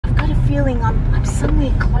feeling I'm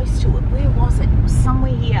somewhere close to it. Where was it? It was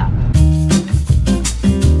somewhere here.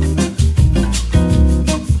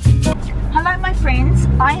 Hello my friends,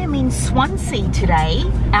 I am in Swansea today,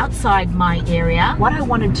 outside my area. What I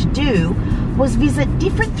wanted to do was visit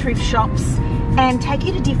different thrift shops and take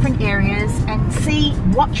you to different areas and see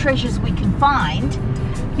what treasures we can find,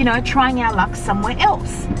 you know, trying our luck somewhere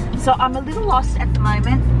else. So I'm a little lost at the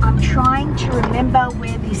moment. I'm trying to remember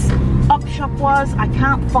where this op shop was. I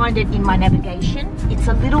can't find it in my navigation. It's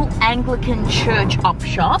a little Anglican church op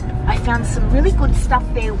shop. I found some really good stuff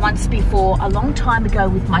there once before, a long time ago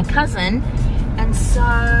with my cousin. And so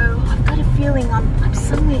I've got a feeling I'm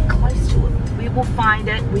somewhere close to it. We will find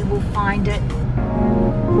it, we will find it.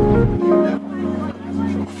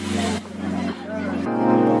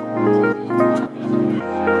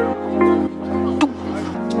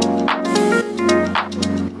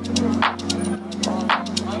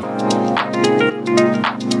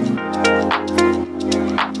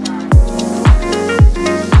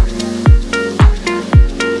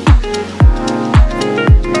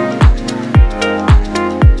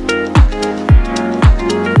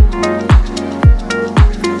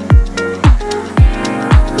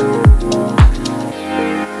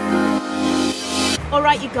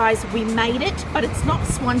 Alright you guys, we made it, but it's not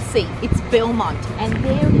Swansea, it's Belmont. And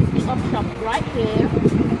there is the op shop right there.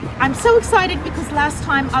 I'm so excited because last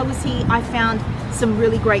time I was here I found some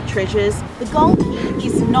really great treasures. The goal here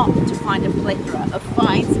is not to find a plethora of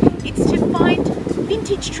finds, it's to find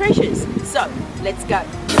vintage treasures. So, let's go.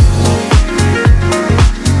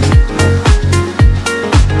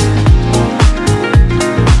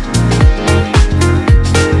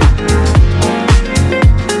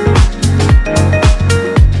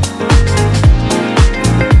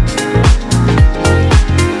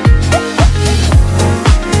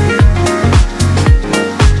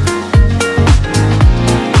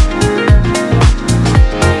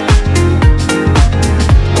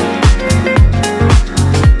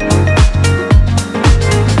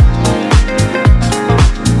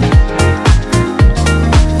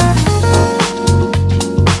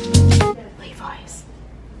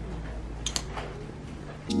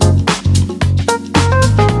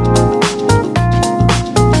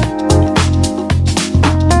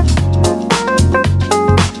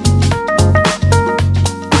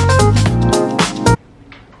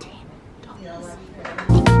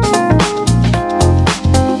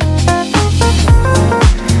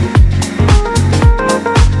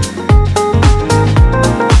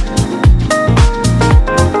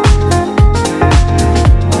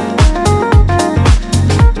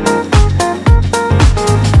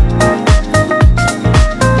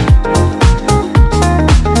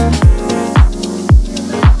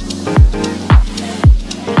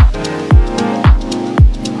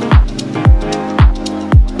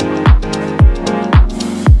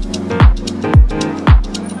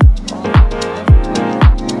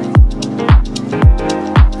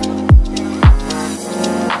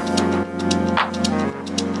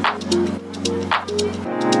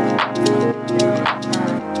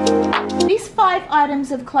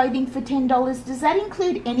 Items of clothing for $10, does that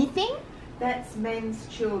include anything? That's men's,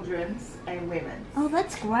 children's and women's. Oh,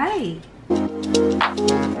 that's great.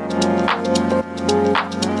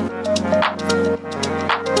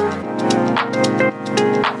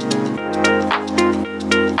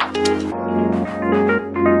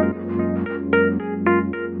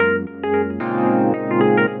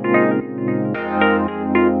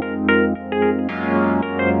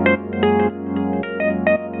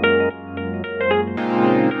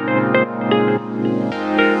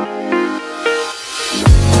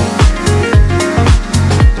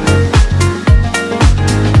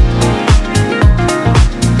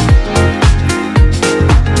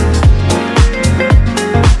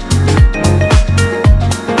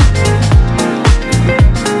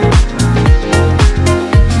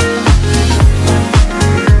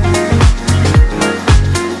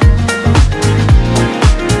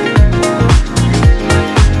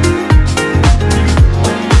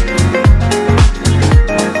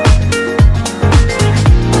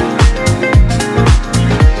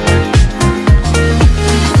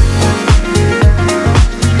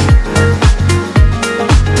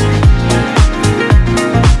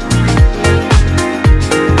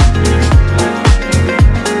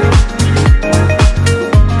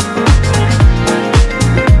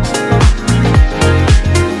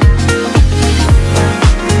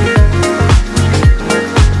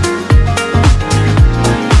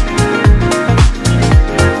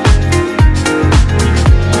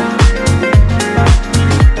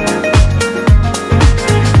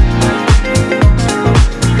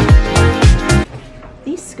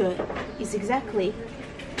 skirt is exactly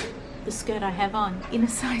the skirt I have on in a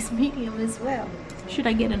size medium as well. Should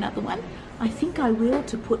I get another one? I think I will,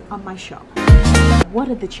 to put on my shop. What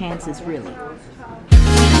are the chances, really?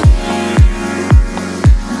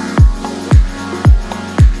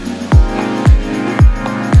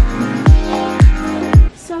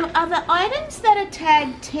 So are the items that are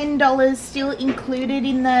tagged $10 still included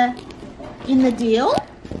in the deal?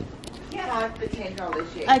 Yeah, for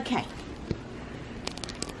 $10, yeah. Okay.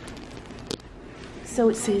 So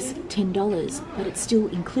it says $10, but it's still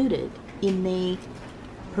included in the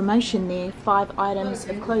promotion there, 5 items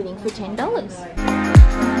of clothing for $10.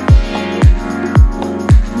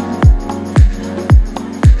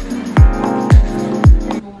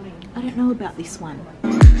 I don't know about this one.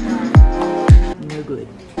 No good.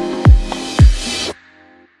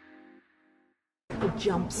 A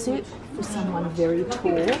jumpsuit for someone very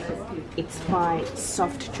tall. It's by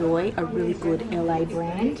Soft Joy, a really good LA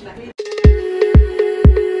brand.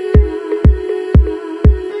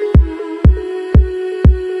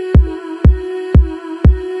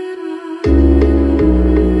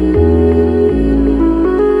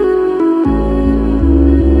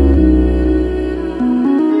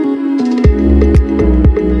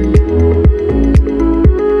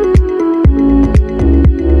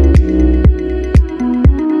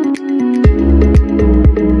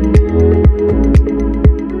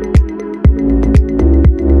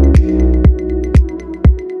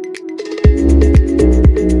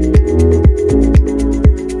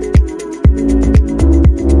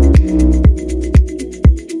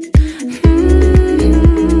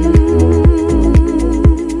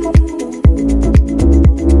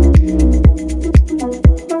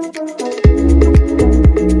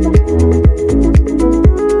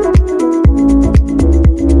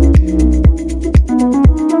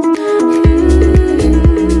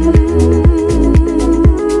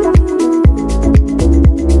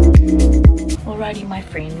 My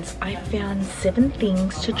friends, I found 7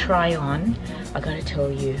 things to try on. I gotta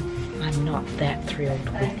tell you, I'm not that thrilled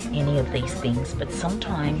with any of these things, but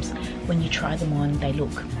sometimes when you try them on, they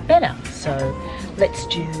look better. So let's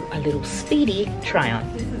do a little speedy try on.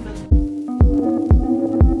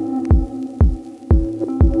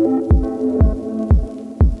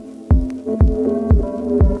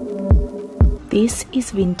 This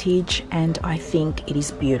is vintage and I think it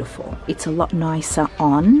is beautiful. It's a lot nicer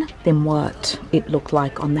on than what it looked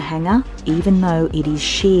like on the hanger. Even though it is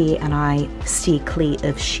sheer and I steer clear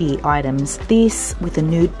of sheer items, this with a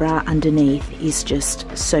nude bra underneath is just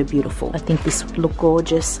so beautiful. I think this would look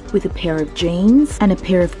gorgeous with a pair of jeans and a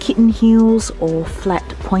pair of kitten heels or flat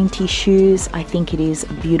pointy shoes. I think it is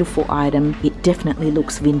a beautiful item. It definitely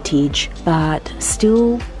looks vintage, but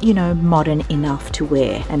still, you know, modern enough to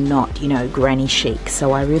wear and not, you know, granny chic.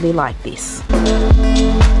 So I really like this.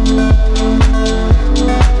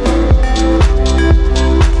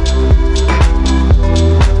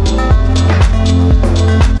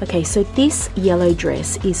 Okay, so this yellow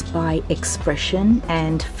dress is by Expression,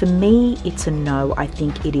 and for me it's a no. I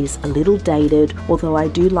think it is a little dated, although I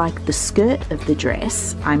do like the skirt of the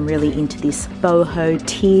dress. I'm really into this boho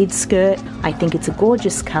tiered skirt. I think it's a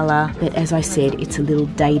gorgeous color, but as I said, it's a little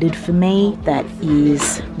dated for me. That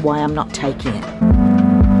is why I'm not taking it.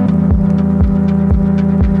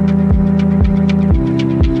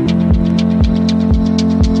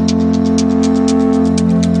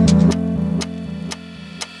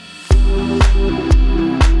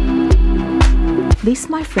 This,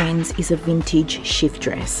 my friends, is a vintage shift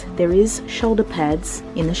dress. There is shoulder pads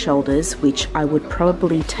in the shoulders, which I would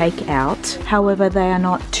probably take out. However, they are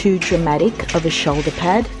not too dramatic of a shoulder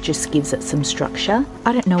pad, just gives it some structure.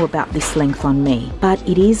 I don't know about this length on me, but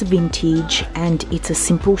it is vintage and it's a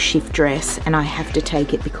simple shift dress, and I have to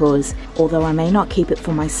take it because although I may not keep it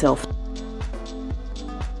for myself,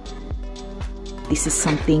 this is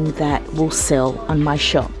something that will sell on my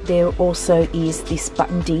shop. There also is this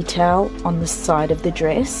button detail on the side of the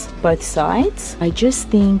dress, both sides. I just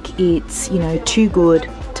think it's, you know, too good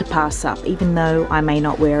to pass up. Even though I may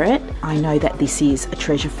not wear it, I know that this is a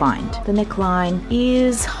treasure find. The neckline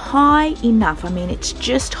is high enough. I mean, it's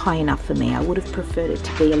just high enough for me. I would have preferred it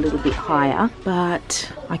to be a little bit higher,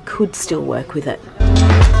 but I could still work with it.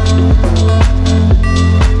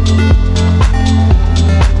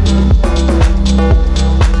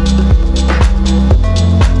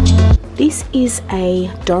 This is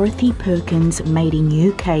a Dorothy Perkins made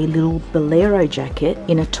in UK little bolero jacket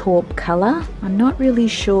in a taupe colour. I'm not really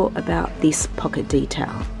sure about this pocket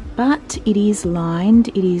detail, but it is lined.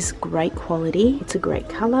 It is great quality. It's a great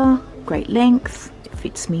colour, great length. It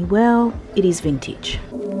fits me well. It is vintage.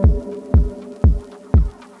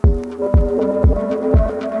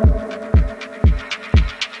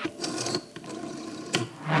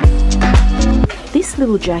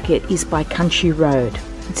 little jacket is by Country Road.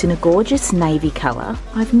 It's in a gorgeous navy colour.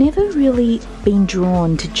 I've never really been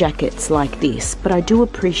drawn to jackets like this, but I do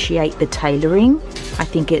appreciate the tailoring. I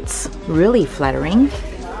think it's really flattering.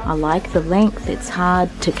 I like the length. It's hard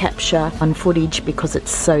to capture on footage because it's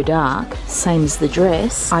so dark. Same as the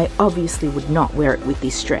dress. I obviously would not wear it with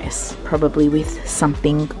this dress. Probably with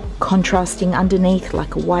something contrasting underneath,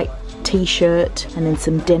 like a white t-shirt and then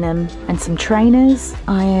some denim and some trainers.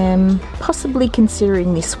 I am possibly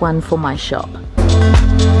considering this one for my shop.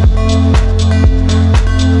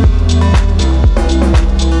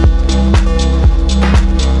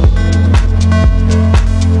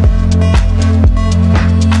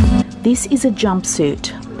 This is a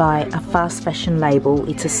jumpsuit by a fast fashion label.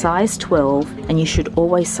 It's a size 12 and you should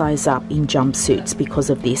always size up in jumpsuits because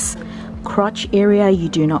of this. Crotch area, you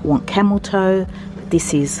do not want camel toe.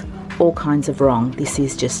 This is all kinds of wrong. This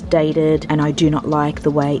is just dated and I do not like the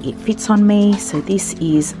way it fits on me, so this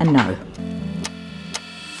is a no.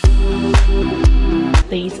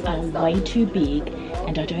 These are way too big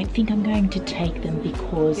and I don't think I'm going to take them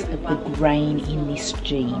because of the grain in this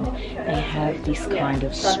jean. They have this kind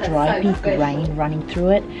of stripy grain running through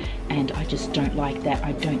it and I just don't like that.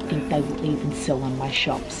 I don't think they will even sell on my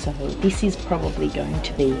shop, so this is probably going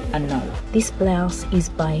to be a no. This blouse is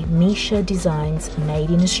by Misha Designs, made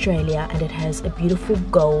in Australia, and it has a beautiful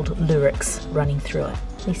gold lyrics running through it.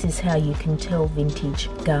 This is how you can tell vintage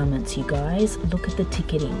garments, you guys. Look at the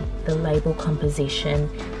ticketing. The label composition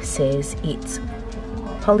says it's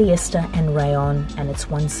polyester and rayon and it's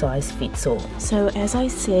one size fits all. So as I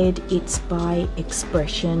said, it's by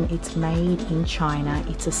Expression. It's made in China.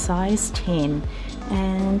 It's a size 10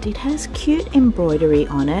 and it has cute embroidery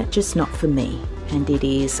on it, just not for me. And it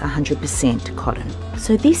is 100% cotton.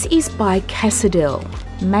 So this is by Cassadell,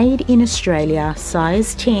 made in Australia,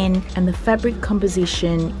 size 10, and the fabric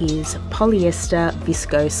composition is polyester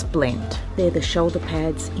viscose blend. They're the shoulder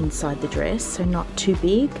pads inside the dress, so not too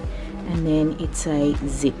big, and then it's a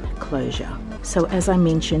zip closure. So as I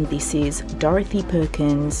mentioned, this is Dorothy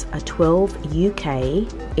Perkins, a 12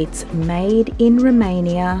 UK. It's made in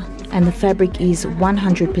Romania and the fabric is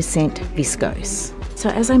 100% viscose. So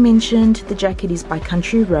as I mentioned, the jacket is by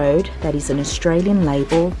Country Road. That is an Australian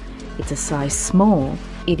label. It's a size small.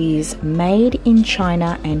 It is made in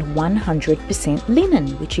China and 100% linen,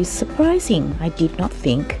 which is surprising. I did not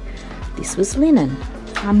think this was linen.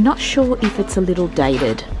 I'm not sure if it's a little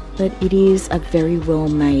dated, but it is a very well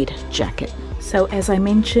made jacket. So as I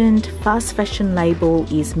mentioned, fast fashion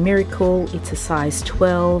label is Miracle. It's a size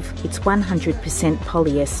 12. It's 100%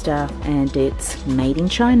 polyester and it's made in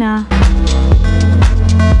China.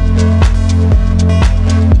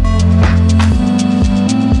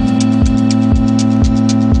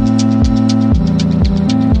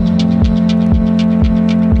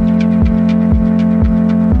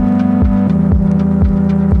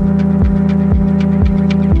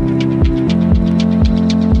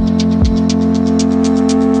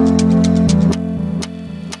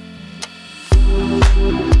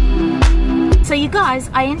 So you guys,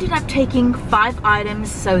 I ended up taking 5 items,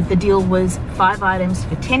 so the deal was 5 items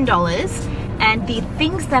for $10. And the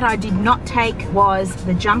things that I did not take was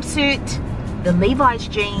the jumpsuit, the Levi's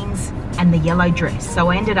jeans, and the yellow dress. So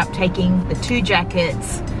I ended up taking the 2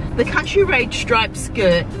 jackets, the Country Road striped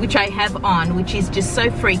skirt, which I have on, which is just so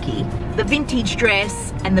freaky, the vintage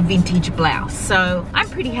dress, and the vintage blouse. So I'm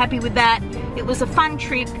pretty happy with that. It was a fun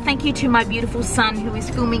trip. Thank you to my beautiful son who is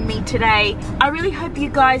filming me today. I really hope you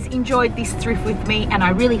guys enjoyed this thrift with me, and I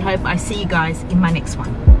really hope I see you guys in my next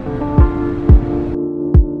one.